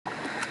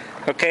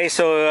Okay,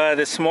 so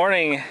this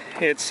morning,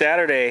 it's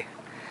Saturday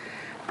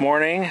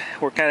morning.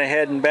 We're kind of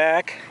heading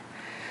back.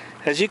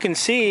 As you can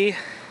see,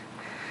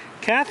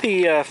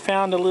 Kathy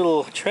found a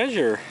little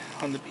treasure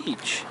on the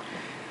beach.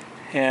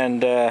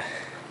 And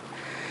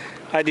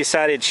I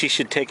decided she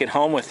should take it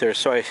home with her,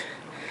 so I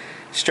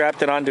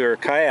strapped it onto her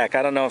kayak.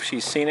 I don't know if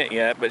she's seen it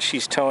yet, but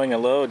she's towing a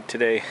load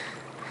today.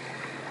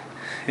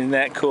 Isn't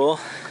that cool?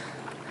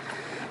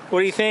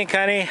 What do you think,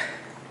 honey?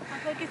 I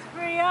think it's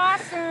pretty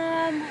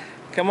awesome.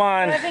 Come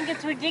on. But I think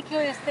it's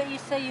ridiculous that you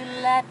say you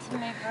let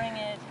me bring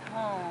it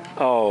home.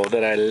 Oh,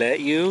 that I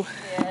let you?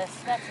 Yes,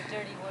 that's a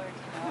dirty word,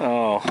 you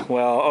know. Oh,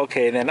 well,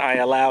 okay, then I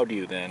allowed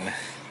you then.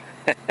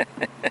 Is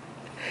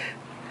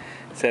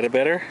that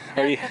better?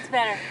 Yeah, that's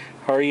better.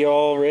 Are you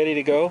all ready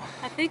to go?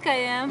 I think I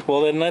am.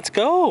 Well, then let's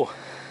go.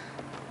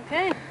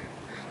 Okay.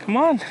 Come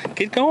on,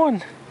 get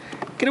going.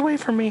 Get away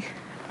from me.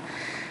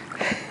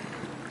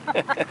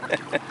 Want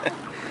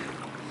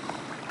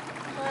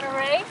a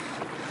race?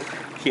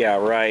 Yeah,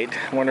 right.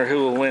 Wonder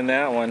who will win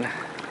that one.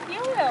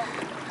 You will.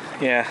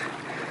 Yeah.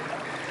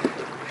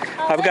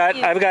 I've got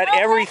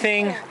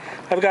everything.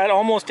 I've got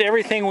almost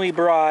everything we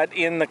brought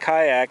in the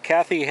kayak.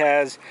 Kathy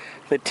has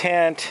the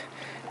tent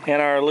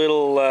and our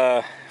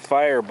little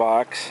fire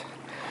box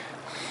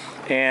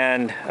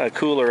and a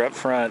cooler up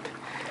front.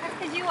 That's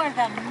because you are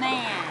the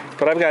man.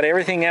 But I've got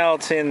everything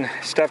else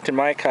stuffed in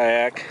my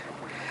kayak.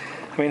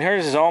 I mean,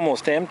 hers is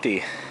almost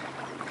empty.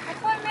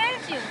 That's why I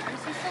married you,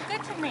 because you're so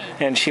good to me.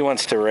 And she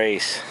wants to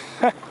race.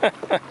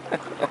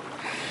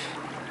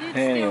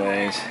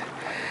 Anyways,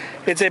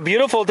 it's a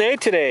beautiful day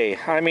today.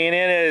 I mean,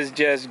 it is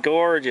just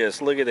gorgeous.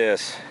 Look at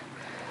this.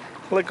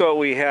 Look what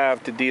we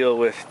have to deal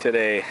with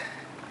today.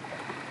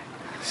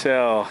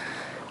 So,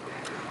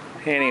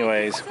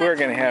 anyways, we're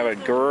going to have a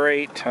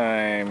great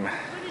time.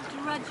 What a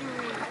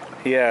drudgery.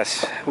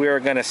 Yes, we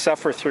are going to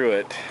suffer through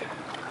it.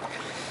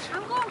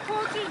 I'm going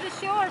closer to the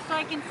shore so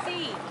I can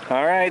see.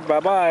 All right,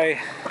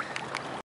 bye-bye.